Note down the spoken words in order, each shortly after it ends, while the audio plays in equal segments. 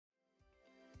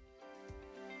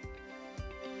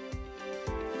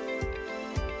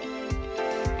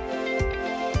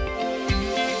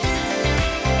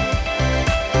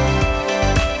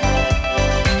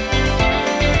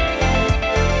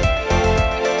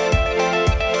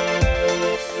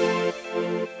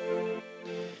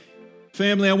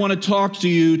Family, I want to talk to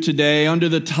you today under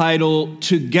the title,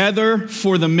 Together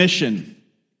for the Mission.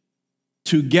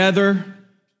 Together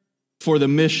for the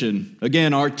Mission.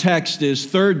 Again, our text is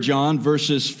 3 John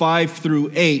verses 5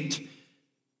 through 8.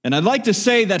 And I'd like to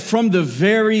say that from the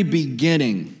very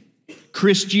beginning,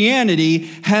 Christianity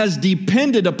has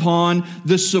depended upon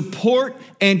the support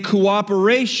and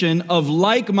cooperation of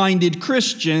like-minded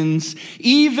Christians,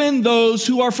 even those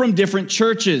who are from different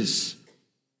churches,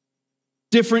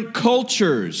 different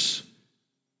cultures,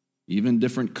 even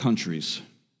different countries.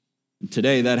 And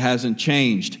today, that hasn't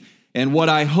changed. And what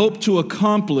I hope to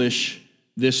accomplish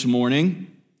this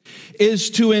morning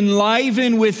is to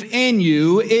enliven within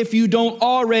you, if you don't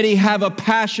already have a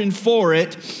passion for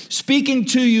it, speaking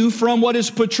to you from what is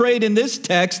portrayed in this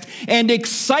text, and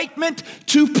excitement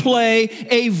to play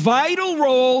a vital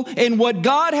role in what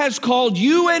God has called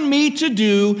you and me to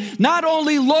do, not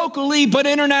only locally, but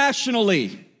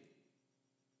internationally.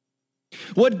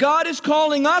 What God is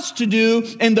calling us to do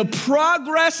in the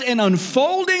progress and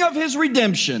unfolding of His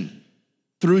redemption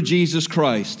through Jesus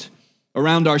Christ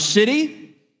around our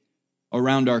city,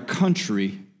 around our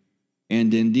country,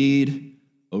 and indeed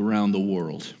around the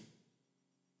world.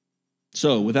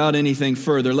 So, without anything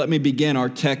further, let me begin our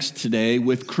text today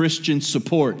with Christian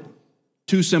support.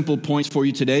 2 simple points for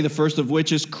you today, the first of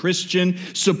which is Christian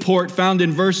support, found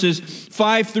in verses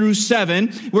 5 through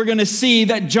 7. We're going to see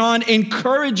that John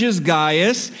encourages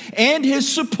Gaius and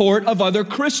his support of other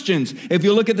Christians. If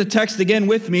you look at the text again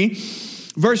with me,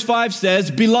 verse 5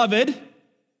 says, "Beloved,"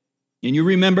 and you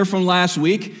remember from last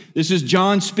week, this is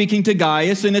John speaking to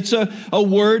Gaius, and it's a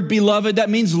word, beloved, that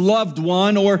means loved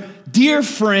one or dear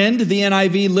friend. The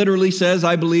NIV literally says,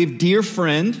 I believe, dear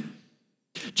friend.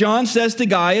 John says to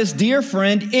Gaius, "Dear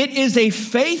friend, it is a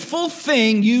faithful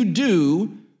thing you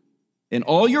do in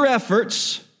all your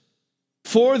efforts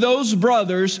for those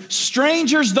brothers,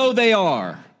 strangers though they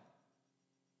are,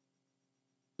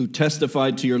 who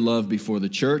testified to your love before the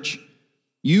church.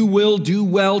 You will do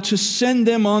well to send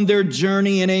them on their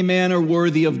journey in a manner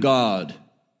worthy of God,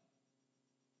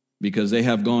 because they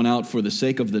have gone out for the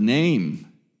sake of the name,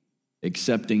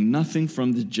 accepting nothing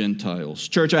from the Gentiles."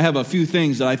 Church, I have a few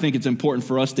things that I think it's important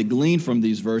for us to glean from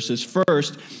these verses.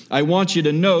 First, I want you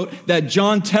to note that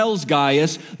John tells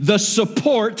Gaius the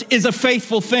support is a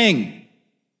faithful thing.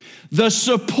 The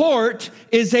support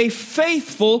is a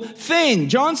faithful thing.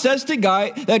 John says to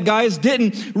that Gaius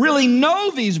didn't really know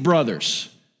these brothers.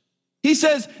 He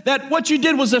says that what you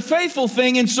did was a faithful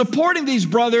thing in supporting these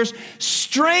brothers,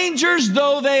 strangers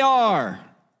though they are.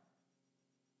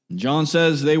 John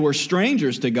says they were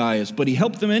strangers to Gaius, but he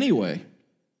helped them anyway.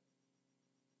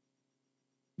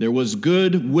 There was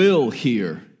goodwill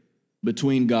here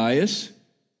between Gaius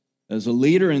as a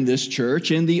leader in this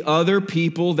church and the other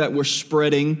people that were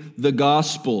spreading the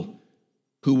gospel,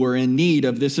 who were in need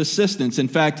of this assistance. In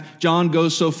fact, John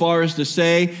goes so far as to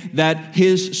say that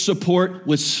his support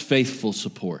was faithful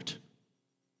support.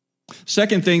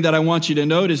 Second thing that I want you to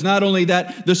note is not only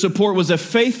that the support was a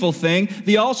faithful thing,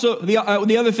 the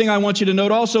other thing I want you to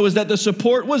note also is that the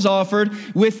support was offered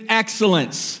with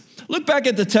excellence. Look back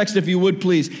at the text if you would,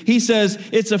 please. He says,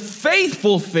 it's a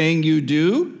faithful thing you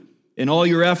do in all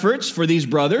your efforts for these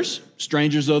brothers,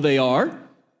 strangers though they are,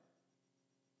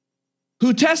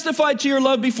 who testified to your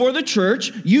love before the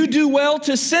church. You do well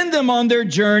to send them on their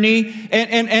journey.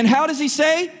 And how does he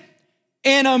say?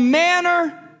 In a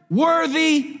manner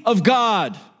worthy of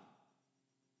God.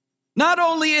 Not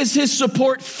only is his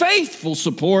support faithful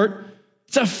support,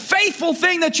 it's a faithful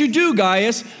thing that you do,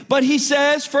 Gaius, but he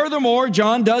says, furthermore,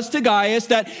 John does to Gaius,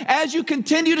 that as you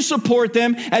continue to support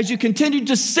them, as you continue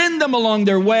to send them along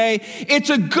their way, it's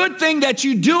a good thing that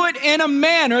you do it in a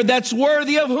manner that's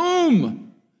worthy of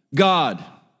whom? God.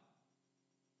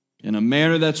 In a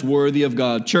manner that's worthy of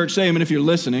God. Church, say amen if you're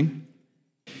listening.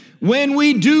 When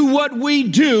we do what we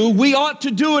do, we ought to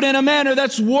do it in a manner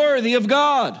that's worthy of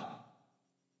God.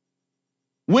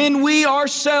 When we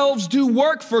ourselves do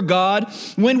work for God,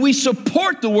 when we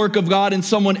support the work of God in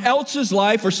someone else's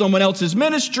life or someone else's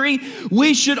ministry,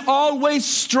 we should always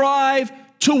strive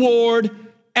toward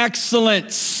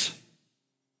excellence.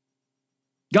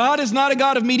 God is not a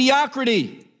God of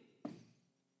mediocrity.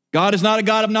 God is not a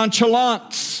God of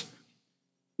nonchalance.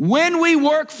 When we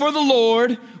work for the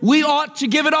Lord, we ought to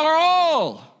give it our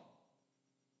all,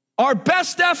 our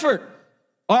best effort,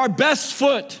 our best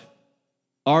foot,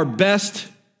 our best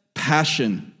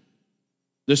passion.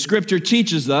 The scripture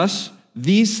teaches us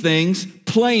these things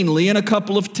plainly in a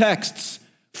couple of texts.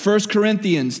 1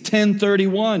 Corinthians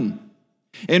 10:31.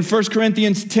 In 1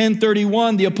 Corinthians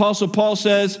 10:31, the Apostle Paul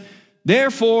says,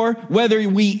 therefore, whether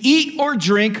we eat or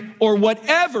drink or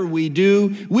whatever we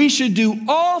do, we should do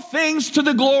all things to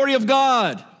the glory of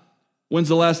God. When's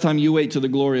the last time you ate to the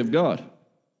glory of God?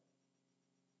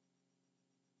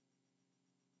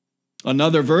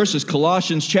 Another verse is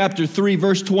Colossians chapter 3,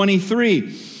 verse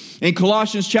 23. In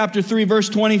Colossians chapter 3, verse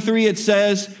 23, it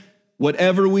says,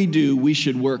 whatever we do, we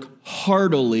should work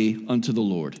heartily unto the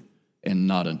Lord and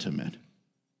not unto men.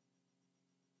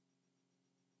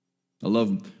 I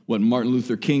love what Martin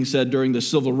Luther King said during the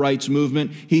civil rights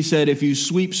movement. He said, if you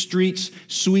sweep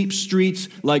streets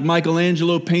like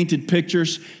Michelangelo painted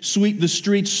pictures, sweep the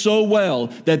streets so well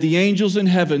that the angels in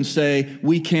heaven say,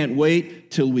 we can't wait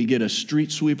till we get a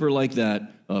street sweeper like that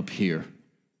up here.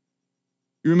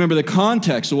 You remember the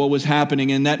context of what was happening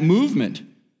in that movement,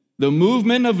 the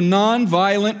movement of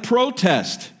nonviolent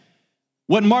protest.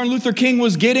 What Martin Luther King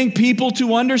was getting people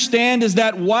to understand is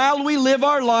that while we live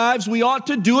our lives, we ought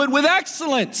to do it with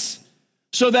excellence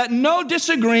so that no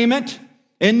disagreement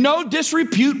and no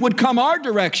disrepute would come our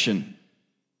direction.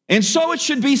 And so it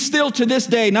should be still to this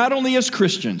day, not only as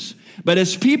Christians, but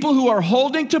as people who are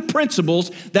holding to principles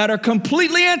that are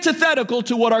completely antithetical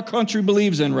to what our country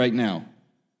believes in right now.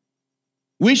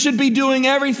 We should be doing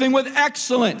everything with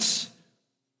excellence.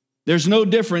 There's no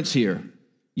difference here.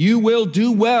 You will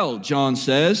do well, John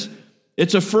says.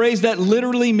 It's a phrase that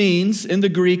literally means, in the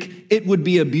Greek, it would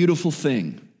be a beautiful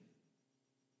thing.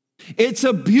 It's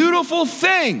a beautiful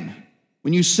thing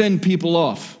when you send people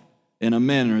off in a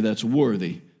manner that's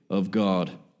worthy of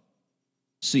God.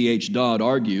 C.H. Dodd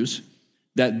argues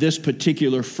that this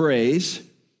particular phrase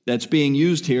that's being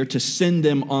used here, to send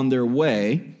them on their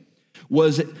way,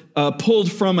 was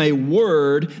pulled from a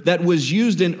word that was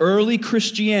used in early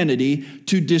Christianity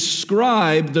to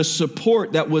describe the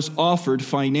support that was offered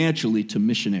financially to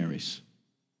missionaries.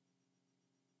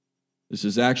 This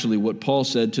is actually what Paul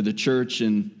said to the church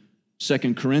in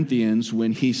 2 Corinthians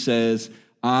when he says,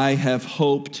 I have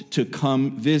hoped to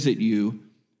come visit you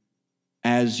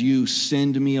as you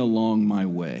send me along my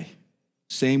way.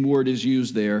 Same word is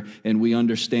used there, and we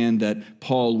understand that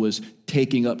Paul was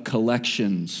taking up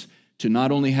collections to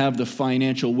not only have the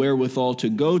financial wherewithal to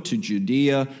go to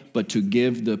Judea, but to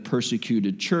give the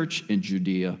persecuted church in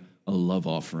Judea a love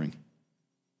offering.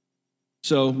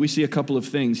 So we see a couple of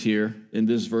things here in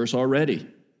this verse already.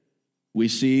 We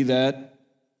see that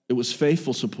it was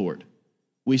faithful support.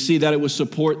 We see that it was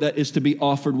support that is to be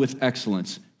offered with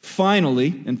excellence.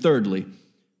 Finally, and thirdly,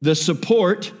 the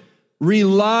support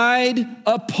relied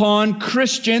upon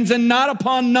Christians and not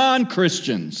upon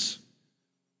non-Christians.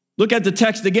 Look at the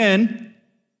text again.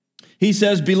 He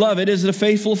says, beloved, is it a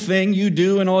faithful thing you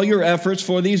do in all your efforts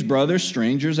for these brothers,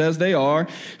 strangers as they are,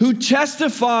 who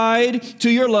testified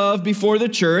to your love before the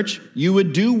church? You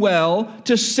would do well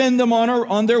to send them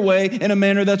on their way in a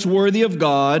manner that's worthy of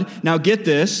God. Now get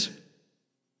this.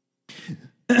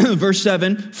 Verse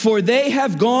 7, for they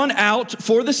have gone out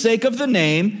for the sake of the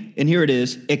name, and here it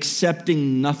is,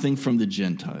 accepting nothing from the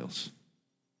Gentiles.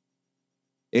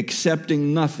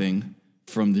 Accepting nothing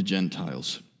from the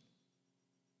Gentiles.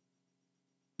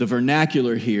 The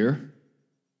vernacular here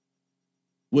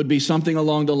would be something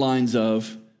along the lines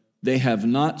of, they have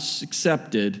not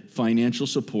accepted financial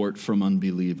support from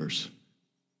unbelievers.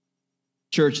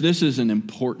 Church, this is an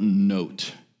important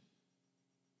note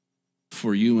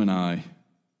for you and I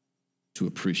to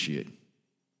appreciate.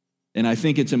 And I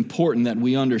think it's important that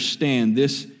we understand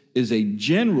this is a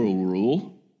general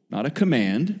rule, not a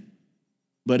command,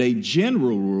 but a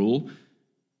general rule.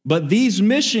 But these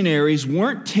missionaries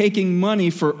weren't taking money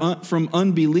from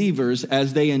unbelievers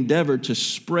as they endeavored to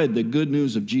spread the good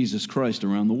news of Jesus Christ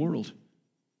around the world.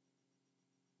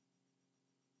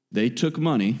 They took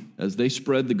money as they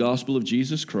spread the gospel of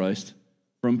Jesus Christ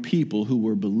from people who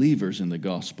were believers in the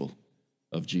gospel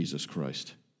of Jesus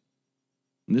Christ.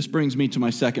 And this brings me to my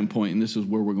second point, and this is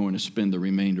where we're going to spend the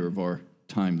remainder of our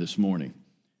time this morning.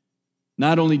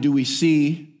 Not only do we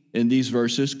see in these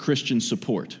verses Christian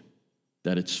support,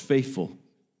 that it's faithful,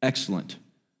 excellent,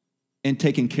 and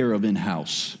taken care of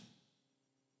in-house,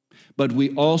 but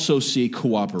we also see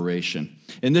cooperation.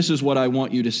 And this is what I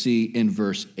want you to see in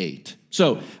verse 8.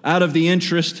 So, out of the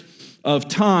interest of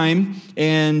time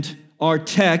and our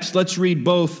text, let's read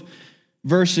both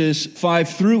verses 5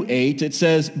 through 8. It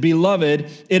says, beloved,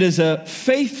 it is a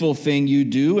faithful thing you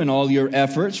do in all your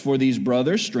efforts for these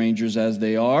brothers, strangers as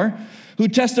they are, who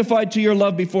testified to your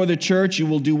love before the church. You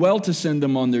will do well to send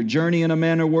them on their journey in a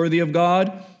manner worthy of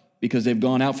God, because they've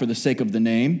gone out for the sake of the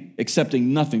name,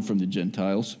 accepting nothing from the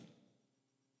Gentiles.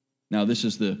 Now, this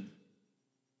is the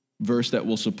verse that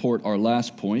will support our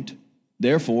last point.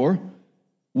 Therefore,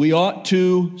 we ought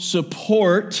to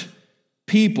support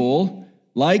people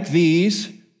like these,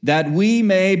 that we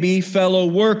may be fellow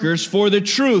workers for the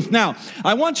truth. Now,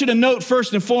 I want you to note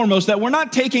first and foremost that we're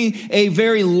not taking a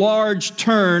very large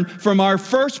turn from our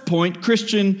first point,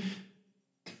 Christian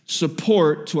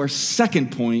support, to our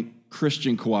second point,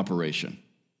 Christian cooperation.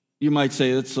 You might say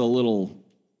it's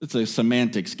a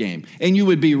semantics game, and you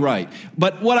would be right.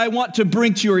 But what I want to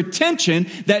bring to your attention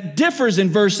that differs in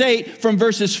verse 8 from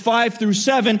verses 5 through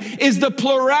 7 is the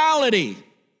plurality.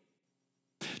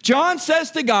 John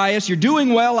says to Gaius, you're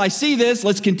doing well, I see this,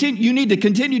 let's continue, you need to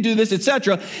continue to do this,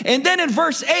 etc. And then in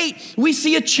verse 8, we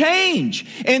see a change,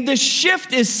 and the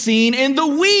shift is seen in the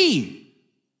we.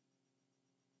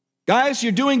 Gaius,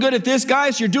 you're doing good at this,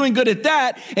 Gaius, you're doing good at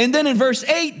that. And then in verse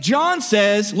 8, John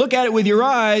says, look at it with your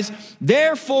eyes,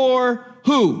 therefore,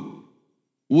 who?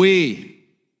 We.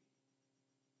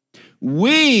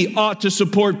 We ought to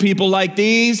support people like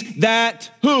these that,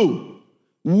 who?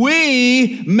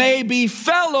 We may be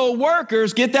fellow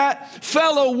workers, get that?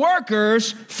 Fellow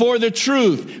workers for the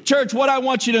truth. Church, what I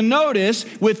want you to notice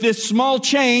with this small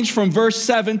change from verse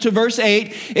 7 to verse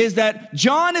 8 is that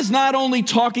John is not only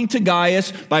talking to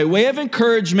Gaius by way of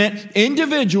encouragement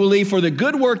individually for the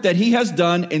good work that he has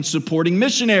done in supporting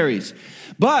missionaries,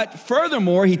 but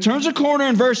furthermore, he turns a corner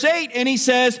in verse 8 and he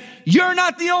says, you're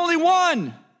not the only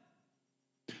one.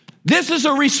 This is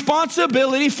a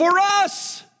responsibility for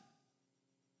us.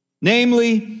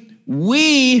 Namely,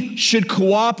 we should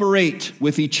cooperate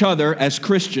with each other as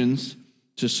Christians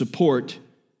to support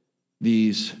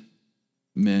these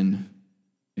men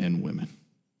and women.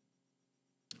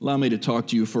 Allow me to talk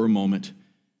to you for a moment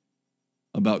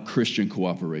about Christian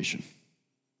cooperation,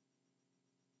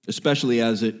 especially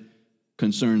as it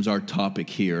concerns our topic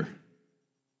here,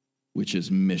 which is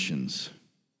missions.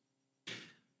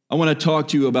 I want to talk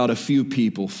to you about a few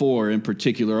people, four in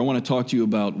particular. I want to talk to you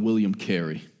about William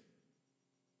Carey.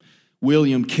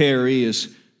 William Carey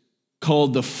is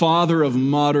called the father of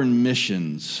modern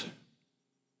missions.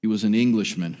 He was an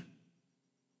Englishman.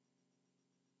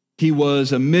 He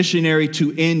was a missionary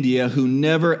to India who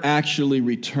never actually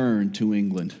returned to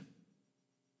England.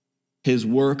 His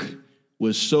work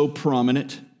was so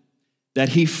prominent that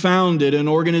he founded an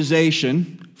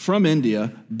organization from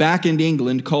India back in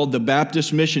England called the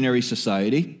Baptist Missionary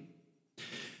Society.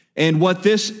 And what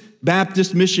this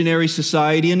Baptist Missionary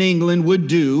Society in England would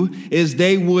do is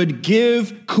they would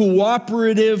give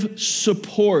cooperative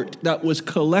support that was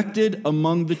collected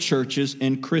among the churches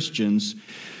and Christians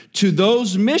to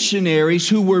those missionaries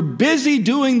who were busy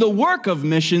doing the work of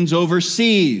missions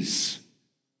overseas.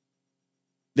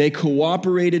 They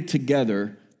cooperated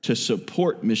together to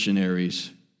support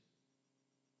missionaries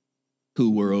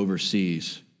who were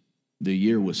overseas. The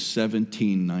year was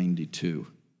 1792.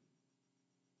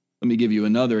 Let me give you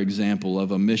another example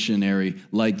of a missionary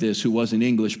like this who wasn't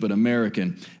English but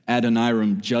American,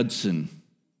 Adoniram Judson.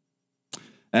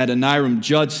 Adoniram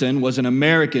Judson was an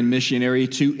American missionary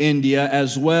to India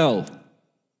as well.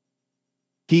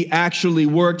 He actually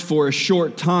worked for a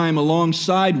short time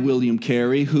alongside William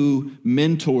Carey, who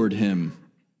mentored him.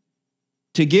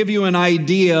 To give you an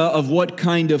idea of what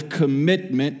kind of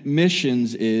commitment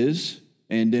missions is,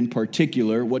 and in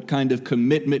particular, what kind of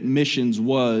commitment missions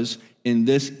was in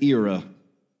this era,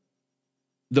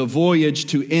 the voyage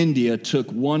to India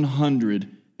took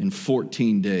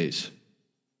 114 days.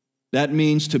 That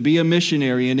means to be a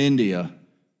missionary in India,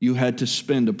 you had to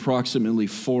spend approximately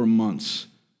 4 months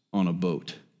on a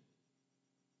boat.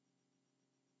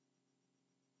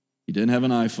 He didn't have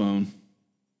an iPhone.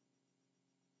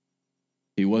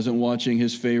 He wasn't watching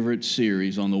his favorite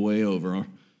series on the way over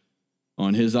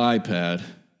on his iPad.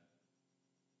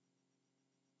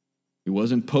 He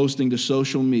wasn't posting to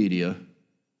social media.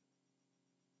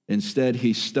 Instead,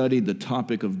 he studied the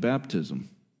topic of baptism.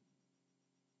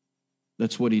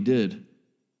 That's what he did.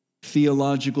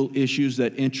 Theological issues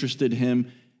that interested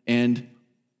him and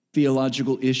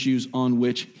theological issues on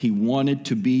which he wanted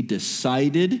to be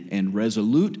decided and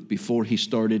resolute before he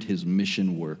started his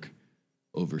mission work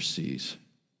overseas.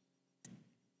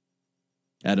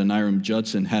 Adoniram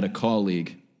Judson had a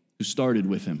colleague who started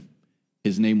with him.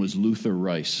 His name was Luther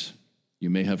Rice. You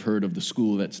may have heard of the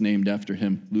school that's named after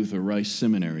him, Luther Rice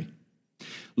Seminary.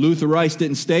 Luther Rice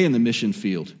didn't stay in the mission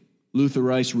field. Luther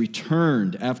Rice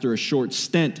returned after a short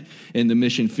stint in the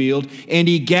mission field, and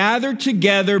he gathered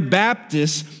together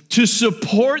Baptists to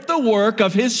support the work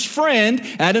of his friend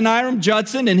Adoniram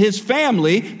Judson and his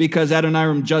family, because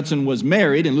Adoniram Judson was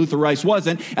married and Luther Rice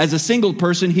wasn't. As a single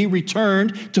person, he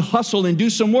returned to hustle and do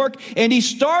some work, and he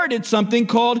started something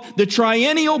called the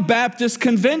Triennial Baptist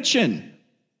Convention.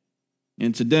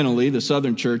 Incidentally, the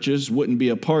southern churches wouldn't be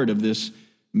a part of this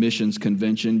Missions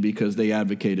Convention because they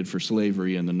advocated for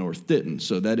slavery and the North didn't.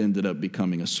 So that ended up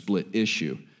becoming a split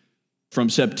issue. From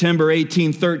September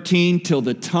 1813 till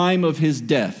the time of his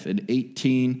death in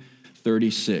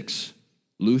 1836,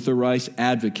 Luther Rice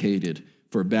advocated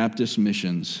for Baptist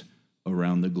missions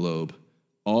around the globe.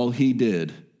 All he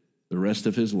did the rest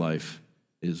of his life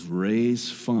is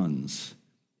raise funds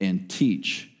and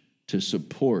teach to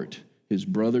support his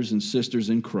brothers and sisters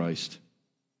in Christ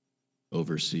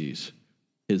overseas.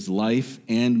 His life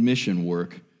and mission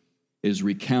work is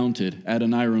recounted,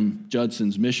 Adoniram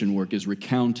Judson's mission work is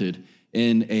recounted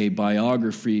in a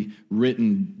biography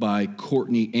written by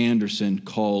Courtney Anderson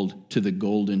called To the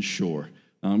Golden Shore.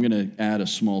 Now, I'm going to add a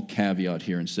small caveat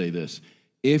here and say this.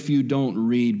 If you don't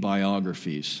read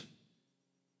biographies,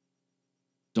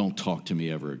 don't talk to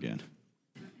me ever again.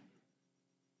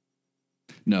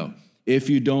 No, if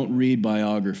you don't read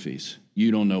biographies,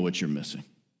 you don't know what you're missing.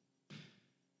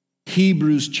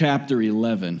 Hebrews chapter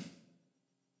 11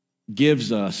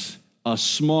 gives us a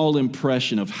small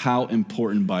impression of how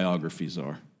important biographies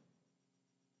are.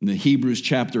 In the Hebrews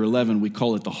chapter 11, we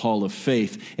call it the Hall of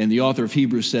Faith. And the author of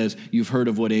Hebrews says, you've heard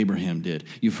of what Abraham did.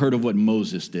 You've heard of what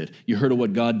Moses did. You heard of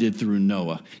what God did through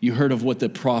Noah. You heard of what the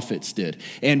prophets did.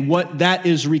 And what that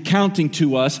is recounting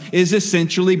to us is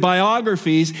essentially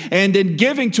biographies. And in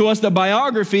giving to us the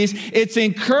biographies, it's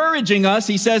encouraging us,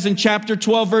 he says in chapter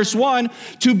 12, verse 1,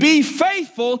 to be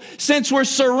faithful since we're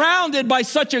surrounded by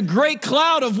such a great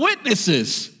cloud of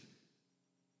witnesses.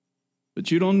 But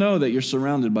you don't know that you're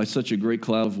surrounded by such a great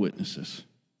cloud of witnesses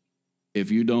if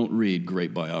you don't read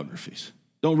great biographies.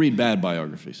 Don't read bad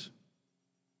biographies.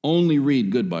 Only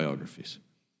read good biographies.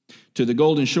 To the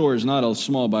Golden Shore is not a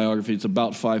small biography. It's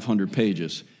about 500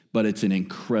 pages, but it's an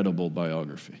incredible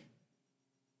biography.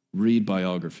 Read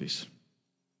biographies.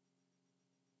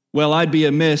 Well, I'd be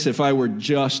amiss if I were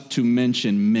just to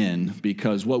mention men,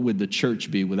 because what would the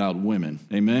church be without women?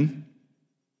 Amen?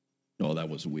 Oh, that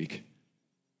was weak.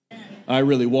 I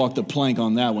really walked the plank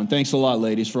on that one. Thanks a lot,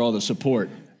 ladies, for all the support.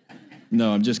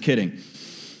 No, I'm just kidding.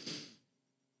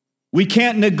 We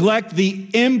can't neglect the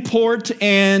import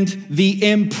and the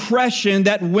impression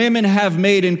that women have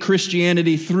made in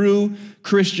Christianity through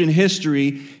Christian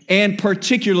history, and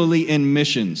particularly in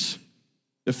missions.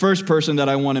 The first person that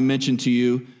I want to mention to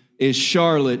you is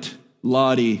Charlotte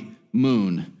Lottie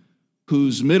Moon,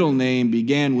 whose middle name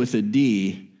began with a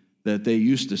D that they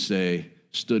used to say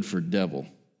stood for devil.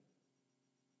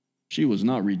 She was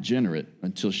not regenerate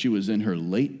until she was in her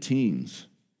late teens.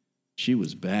 She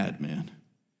was bad, man.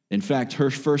 In fact,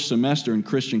 her first semester in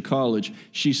Christian college,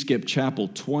 she skipped chapel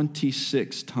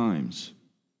 26 times.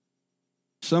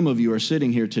 Some of you are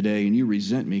sitting here today and you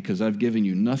resent me because I've given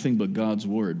you nothing but God's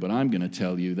word, but I'm going to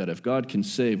tell you that if God can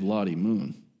save Lottie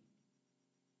Moon,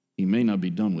 he may not be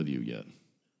done with you yet.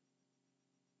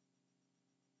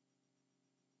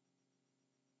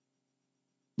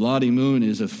 Lottie Moon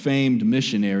is a famed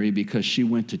missionary because she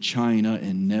went to China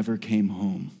and never came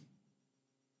home.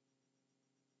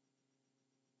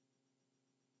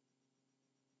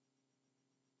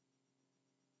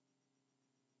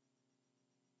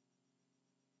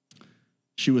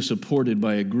 She was supported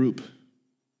by a group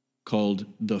called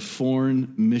the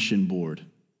Foreign Mission Board,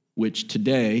 which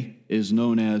today is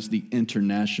known as the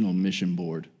International Mission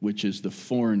Board, which is the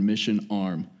foreign mission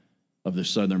arm of the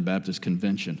Southern Baptist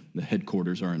Convention. The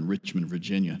headquarters are in Richmond,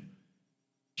 Virginia.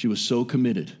 She was so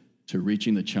committed to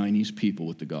reaching the Chinese people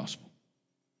with the gospel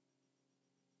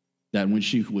that when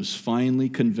she was finally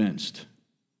convinced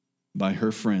by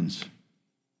her friends,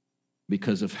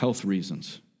 because of health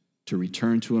reasons, to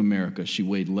return to America, she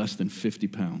weighed less than 50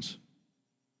 pounds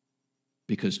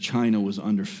because China was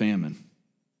under famine.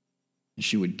 And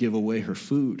she would give away her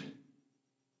food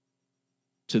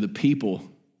to the people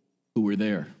who were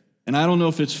there. And I don't know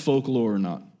if it's folklore or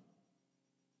not.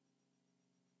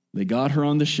 They got her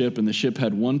on the ship, and the ship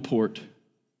had one port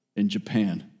in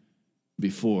Japan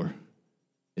before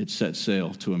it set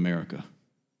sail to America.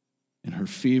 And her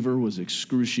fever was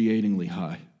excruciatingly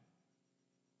high.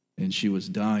 And she was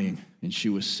dying, and she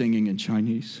was singing in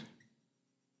Chinese,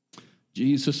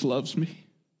 "Jesus loves me."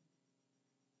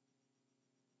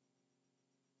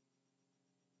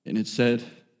 And it said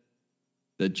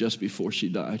that just before she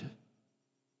died,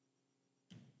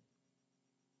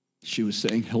 she was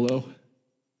saying hello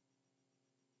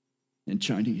in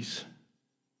Chinese.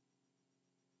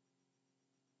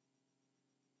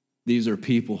 These are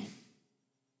people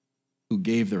who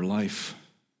gave their life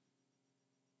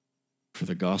for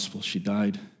the gospel. She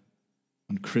died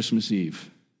on Christmas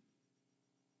Eve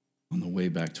on the way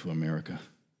back to America,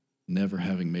 never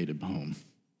having made it home,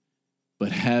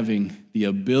 but having the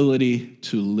ability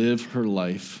to live her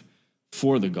life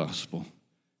for the gospel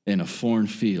in a foreign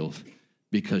field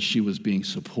because she was being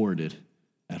supported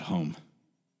at home.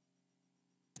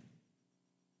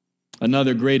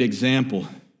 Another great example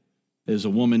is a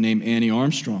woman named Annie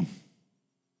Armstrong.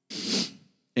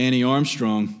 Annie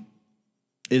Armstrong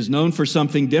is known for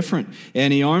something different.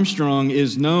 Annie Armstrong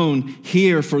is known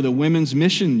here for the Women's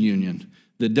Mission Union,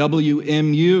 the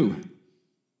WMU.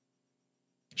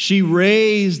 She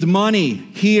raised money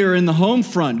here in the home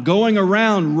front, going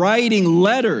around writing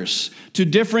letters to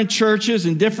different churches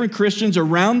and different Christians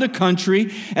around the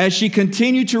country as she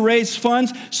continued to raise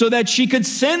funds so that she could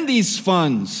send these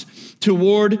funds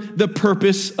toward the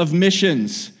purpose of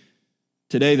missions.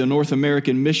 Today, the North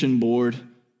American Mission Board,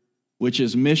 which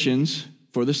is missions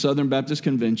for the Southern Baptist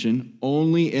Convention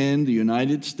only in the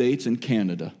United States and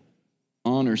Canada,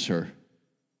 honors her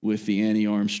with the Annie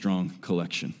Armstrong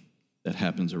collection that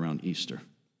happens around Easter.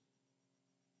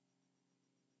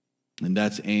 And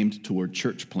that's aimed toward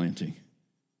church planting.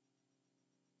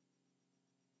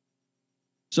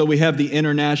 So we have the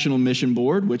International Mission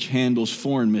Board, which handles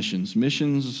foreign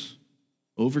missions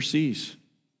overseas.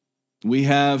 We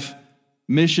have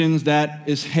missions that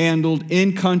is handled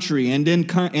in country and in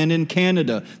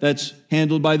Canada. That's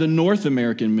handled by the North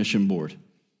American Mission Board.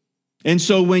 And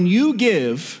so when you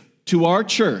give to our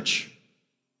church,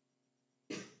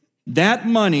 that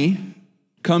money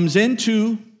comes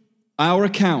into our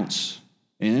accounts,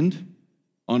 and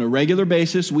on a regular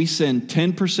basis, we send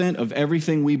 10% of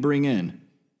everything we bring in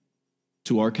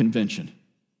to our convention.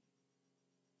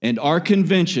 And our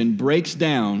convention breaks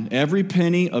down every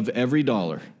penny of every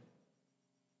dollar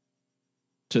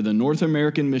to the North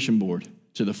American Mission Board,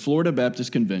 to the Florida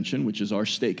Baptist Convention, which is our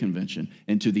state convention,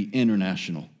 and to the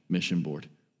International Mission Board.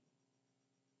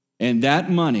 And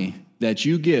that money that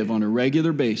you give on a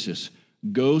regular basis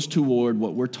goes toward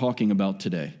what we're talking about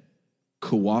today,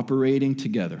 cooperating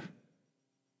together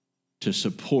to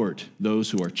support those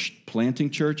who are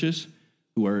planting churches,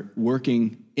 who are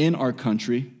working in our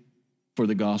country for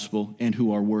the gospel, and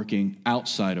who are working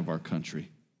outside of our country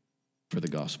for the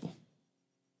gospel.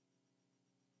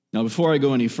 Now, before I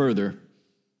go any further,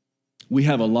 we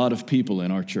have a lot of people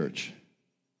in our church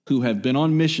who have been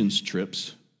on missions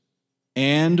trips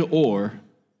and or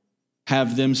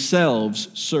have themselves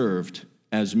served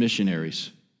as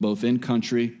missionaries, both in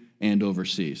country and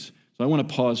overseas. So I want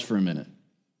to pause for a minute.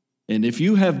 And if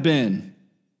you have been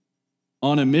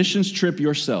on a missions trip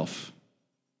yourself,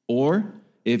 or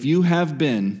if you have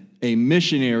been a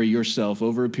missionary yourself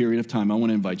over a period of time, I want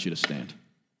to invite you to stand.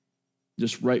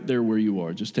 Just right there where you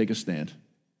are, just take a stand.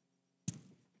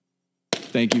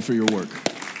 Thank you for your work.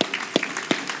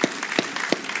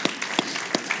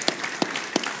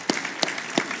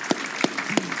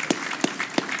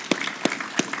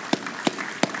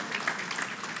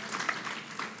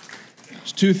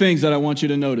 There's two things that I want you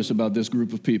to notice about this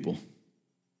group of people.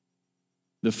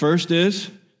 The first is,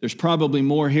 there's probably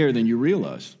more here than you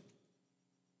realize.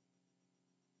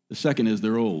 The second is,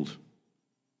 they're old.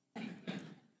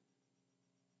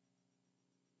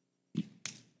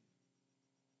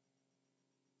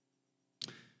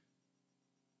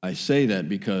 I say that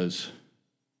because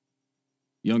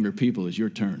younger people, it's your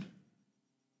turn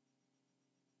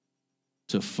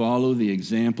to follow the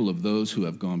example of those who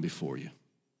have gone before you.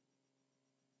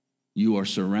 You are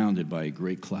surrounded by a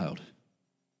great cloud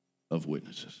of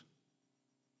witnesses.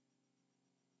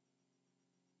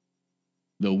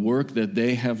 The work that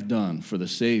they have done for the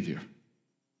Savior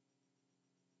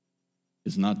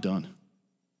is not done.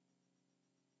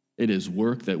 It is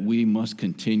work that we must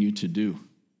continue to do.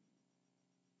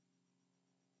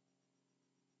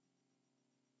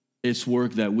 It's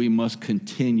work that we must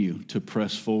continue to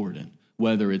press forward in,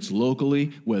 whether it's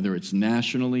locally, whether it's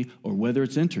nationally, or whether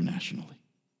it's internationally.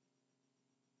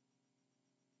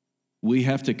 We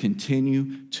have to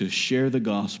continue to share the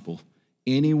gospel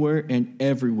anywhere and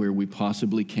everywhere we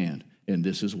possibly can, and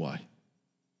this is why.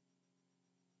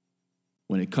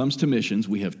 When it comes to missions,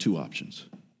 we have two options.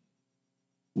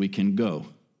 We can go,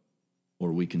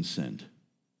 or we can send.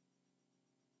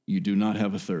 You do not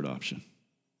have a third option.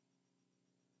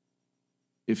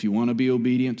 If you want to be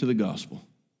obedient to the gospel,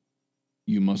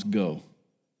 you must go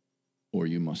or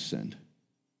you must send.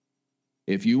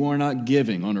 If you are not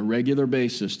giving on a regular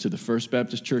basis to the First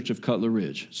Baptist Church of Cutler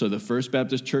Ridge, so the First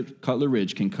Baptist Church Cutler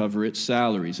Ridge can cover its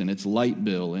salaries and its light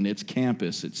bill and its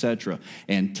campus, etc.,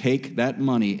 and take that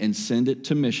money and send it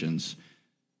to missions,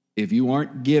 if you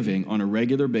aren't giving on a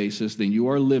regular basis, then you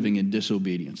are living in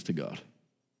disobedience to God.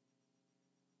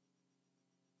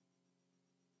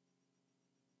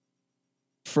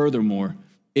 Furthermore,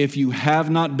 if you have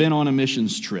not been on a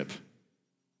missions trip,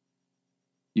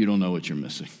 you don't know what you're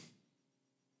missing.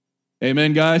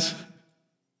 Amen, guys?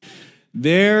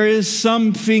 There is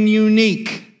something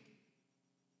unique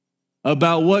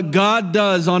about what God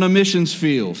does on a missions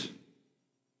field.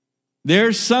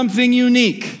 There's something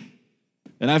unique.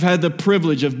 And I've had the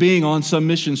privilege of being on some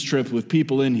missions trip with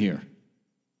people in here.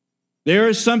 There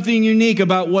is something unique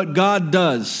about what God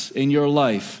does in your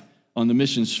life on the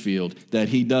missions field that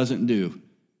he doesn't do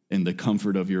in the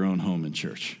comfort of your own home and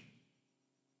church.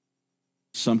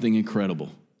 Something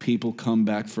incredible. People come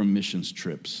back from missions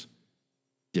trips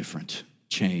different,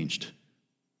 changed,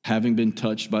 having been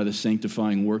touched by the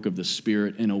sanctifying work of the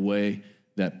Spirit in a way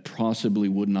that possibly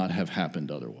would not have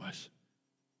happened otherwise.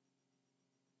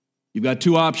 You've got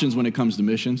two options when it comes to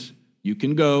missions. You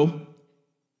can go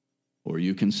or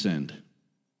you can send.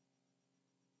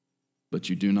 But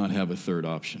you do not have a third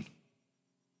option.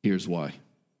 Here's why.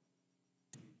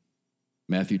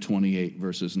 Matthew 28,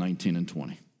 verses 19 and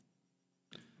 20.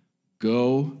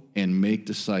 Go and make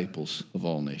disciples of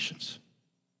all nations,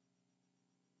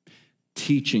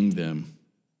 teaching them,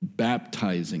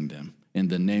 baptizing them in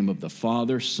the name of the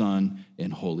Father, Son,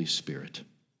 and Holy Spirit.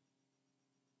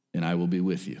 And I will be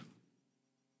with you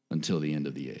until the end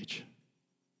of the age.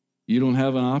 You don't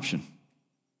have an option.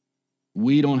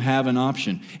 We don't have an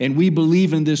option. And we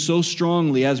believe in this so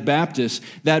strongly as Baptists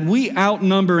that we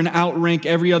outnumber and outrank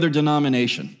every other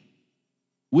denomination.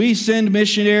 We send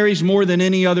missionaries more than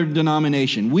any other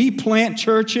denomination. We plant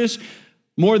churches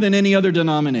more than any other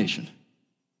denomination.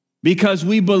 Because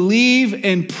we believe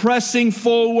in pressing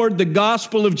forward the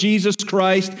gospel of Jesus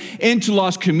Christ into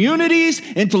lost communities,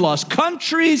 into lost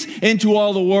countries, into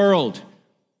all the world.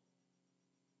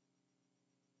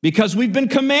 Because we've been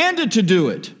commanded to do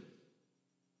it.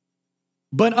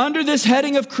 But under this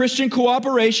heading of Christian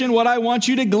cooperation, what I want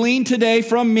you to glean today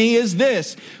from me is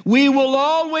this. We will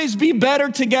always be better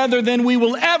together than we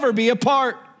will ever be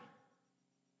apart.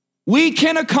 We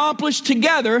can accomplish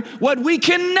together what we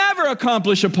can never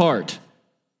accomplish apart.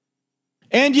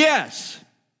 And yes,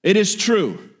 it is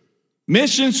true.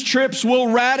 Missions trips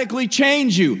will radically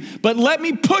change you. But let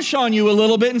me push on you a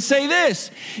little bit and say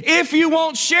this. If you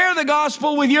won't share the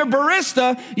gospel with your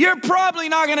barista, you're probably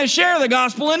not going to share the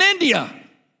gospel in India.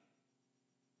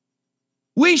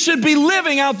 We should be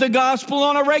living out the gospel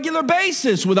on a regular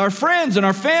basis with our friends and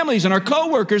our families and our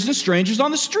coworkers and strangers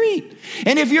on the street.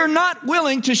 And if you're not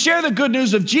willing to share the good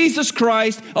news of Jesus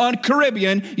Christ on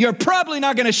Caribbean, you're probably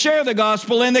not going to share the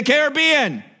gospel in the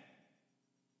Caribbean.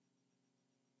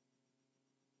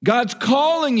 God's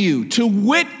calling you to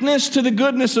witness to the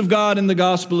goodness of God in the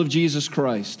gospel of Jesus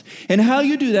Christ. And how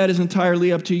you do that is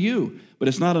entirely up to you. But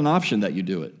it's not an option that you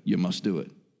do it. You must do it.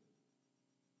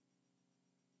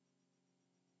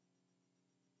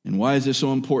 And why is it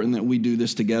so important that we do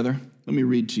this together? Let me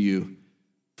read to you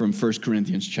from 1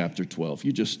 Corinthians chapter 12.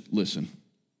 You just listen.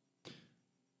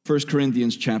 1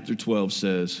 Corinthians chapter 12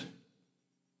 says,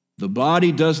 "The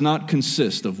body does not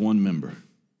consist of one member,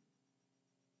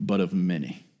 but of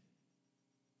many.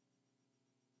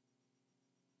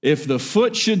 If the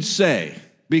foot should say,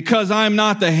 'Because I'm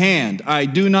not the hand, I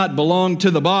do not belong to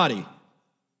the body,'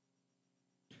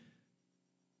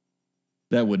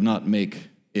 that would not make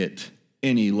it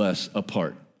any less a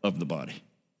part of the body.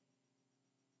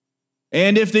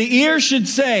 And if the ear should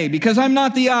say, 'Because I'm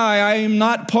not the eye, I am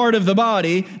not part of the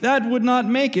body,' that would not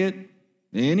make it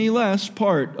any less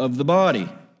part of the body.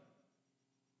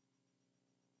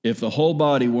 If the whole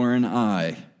body were an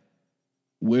eye,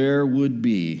 where would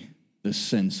be the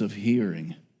sense of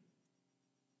hearing?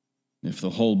 If the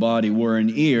whole body were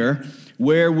an ear,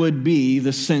 where would be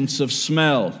the sense of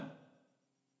smell?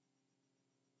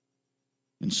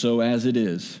 And so as it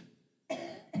is,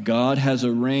 God has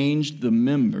arranged the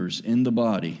members in the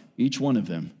body, each one of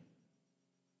them,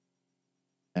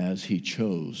 as he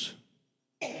chose.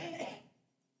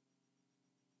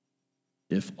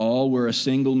 If all were a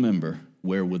single member,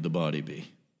 where would the body be?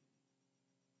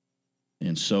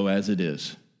 And so as it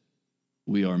is,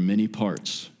 we are many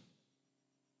parts,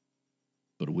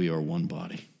 but we are one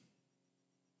body.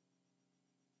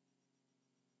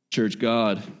 Church,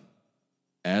 God,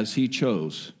 as he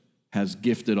chose, has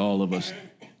gifted all of us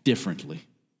differently.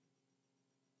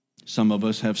 Some of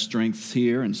us have strengths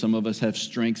here, and some of us have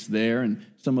strengths there, and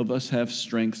some of us have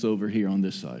strengths over here on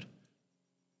this side.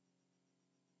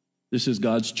 This is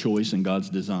God's choice and God's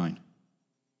design.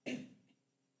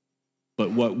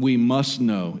 But what we must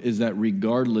know is that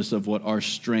regardless of what our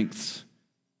strengths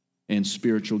and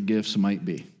spiritual gifts might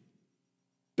be,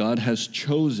 God has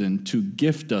chosen to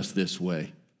gift us this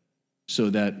way so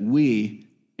that we,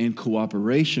 in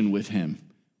cooperation with him,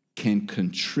 can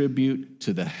contribute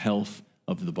to the health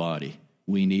of the body.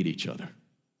 We need each other.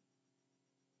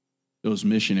 Those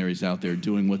missionaries out there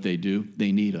doing what they do,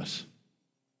 they need us.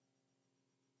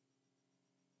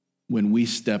 When we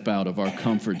step out of our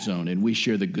comfort zone and we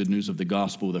share the good news of the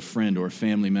gospel with a friend or a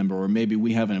family member, or maybe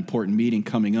we have an important meeting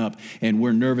coming up and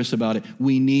we're nervous about it,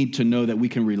 we need to know that we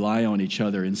can rely on each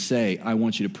other and say, I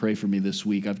want you to pray for me this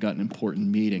week. I've got an important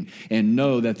meeting. And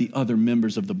know that the other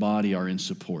members of the body are in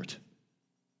support.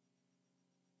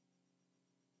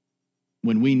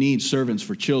 When we need servants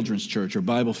for children's church or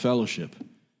Bible fellowship,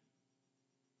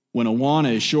 when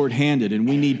Awana is shorthanded and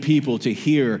we need people to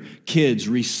hear kids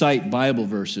recite Bible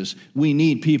verses, we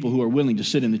need people who are willing to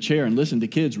sit in the chair and listen to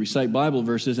kids recite Bible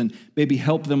verses and maybe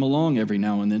help them along every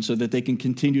now and then so that they can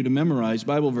continue to memorize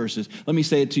Bible verses. Let me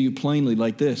say it to you plainly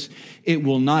like this. It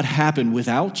will not happen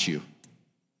without you.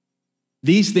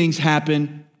 These things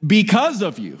happen because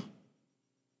of you.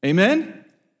 Amen?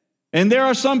 And there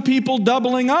are some people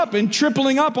doubling up and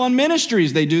tripling up on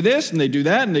ministries. They do this and they do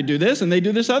that and they do this and they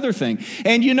do this other thing.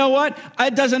 And you know what?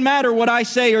 It doesn't matter what I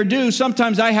say or do.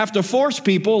 Sometimes I have to force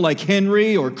people like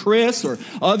Henry or Chris or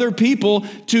other people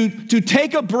to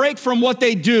take a break from what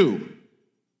they do.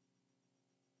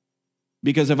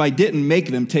 Because if I didn't make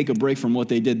them take a break from what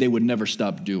they did, they would never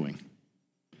stop doing.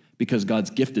 Because God's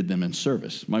gifted them in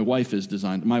service. My wife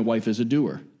is a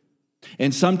doer.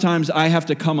 And sometimes I have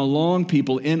to come along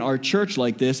people in our church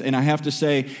like this, and I have to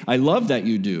say, I love that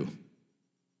you do.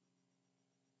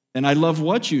 And I love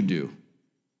what you do.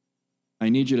 I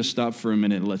need you to stop for a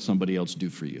minute and let somebody else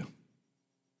do for you.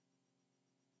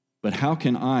 But how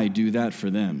can I do that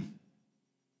for them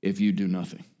if you do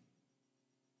nothing?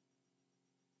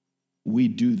 We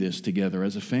do this together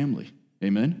as a family.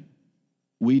 Amen?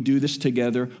 We do this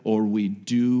together, or we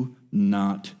do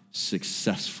not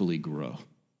successfully grow.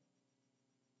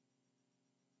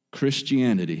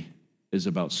 Christianity is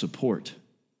about support,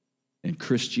 and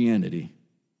Christianity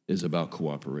is about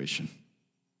cooperation.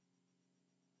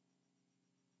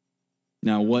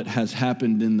 Now, what has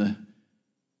happened in the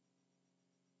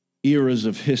eras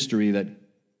of history that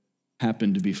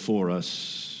happened before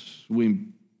us, we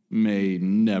may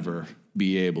never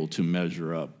be able to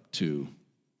measure up to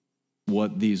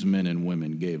what these men and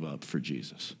women gave up for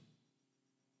Jesus.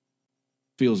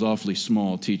 Feels awfully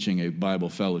small teaching a Bible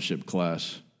fellowship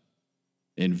class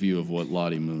in view of what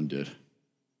Lottie Moon did.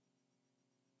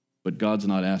 But God's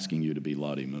not asking you to be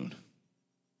Lottie Moon.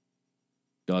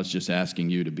 God's just asking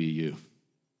you to be you.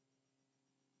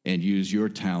 And use your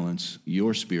talents,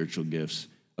 your spiritual gifts,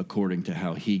 according to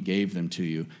how he gave them to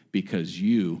you, because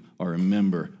you are a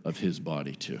member of his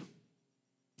body too.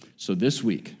 So this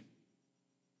week,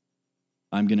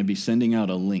 I'm going to be sending out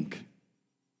a link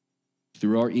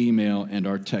through our email and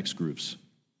our text groups.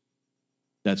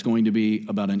 That's going to be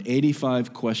about an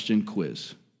 85-question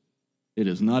quiz. It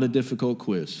is not a difficult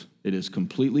quiz. It is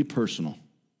completely personal.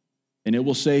 And it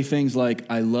will say things like,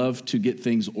 I love to get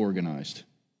things organized.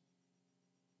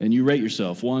 And you rate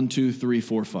yourself 1, 2, 3,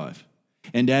 4, 5.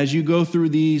 And as you go through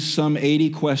these some 80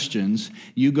 questions,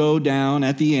 you go down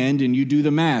at the end and you do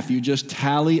the math. You just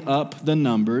tally up the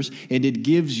numbers, and it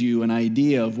gives you an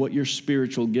idea of what your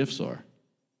spiritual gifts are,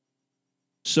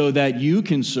 so that you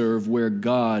can serve where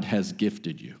God has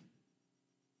gifted you.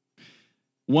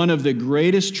 One of the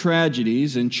greatest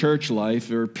tragedies in church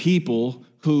life are people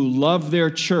who love their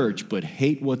church but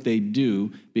hate what they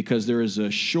do, because there is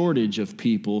a shortage of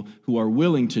people who are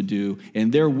willing to do,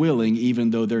 and they're willing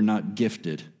even though they're not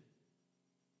gifted.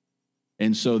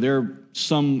 And so they're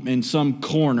in some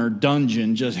corner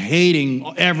dungeon just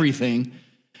hating everything.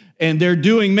 And they're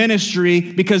doing ministry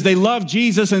because they love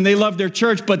Jesus and they love their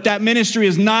church, but that ministry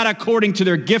is not according to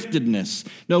their giftedness.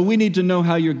 No, we need to know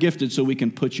how you're gifted so we can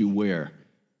put you where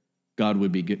God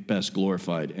would be best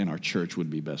glorified and our church would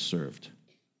be best served.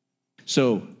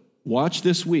 So watch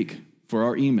this week for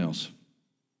our emails.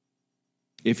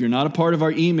 If you're not a part of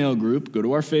our email group, go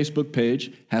to our Facebook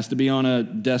page. Has to be on a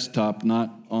desktop,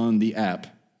 not on the app.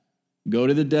 Go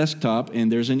to the desktop,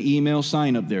 and there's an email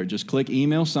sign up there. Just click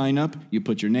email sign up. You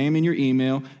put your name and your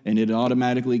email, and it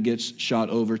automatically gets shot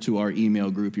over to our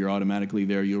email group. You're automatically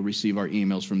there. You'll receive our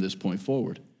emails from this point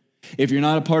forward. If you're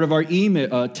not a part of our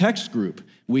email text group,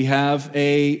 we have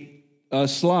a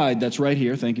slide that's right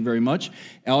here. Thank you very much.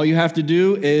 All you have to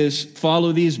do is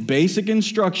follow these basic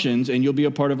instructions, and you'll be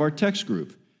a part of our text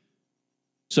group,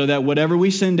 so that whatever we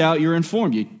send out, you're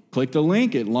informed. You click the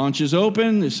link, it launches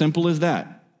open, as simple as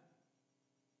that.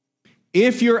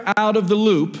 If you're out of the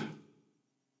loop,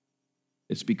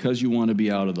 it's because you want to be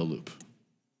out of the loop.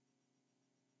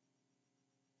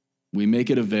 We make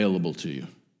it available to you.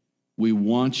 We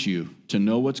want you to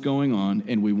know what's going on,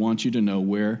 and we want you to know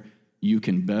where you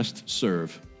can best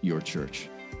serve your church.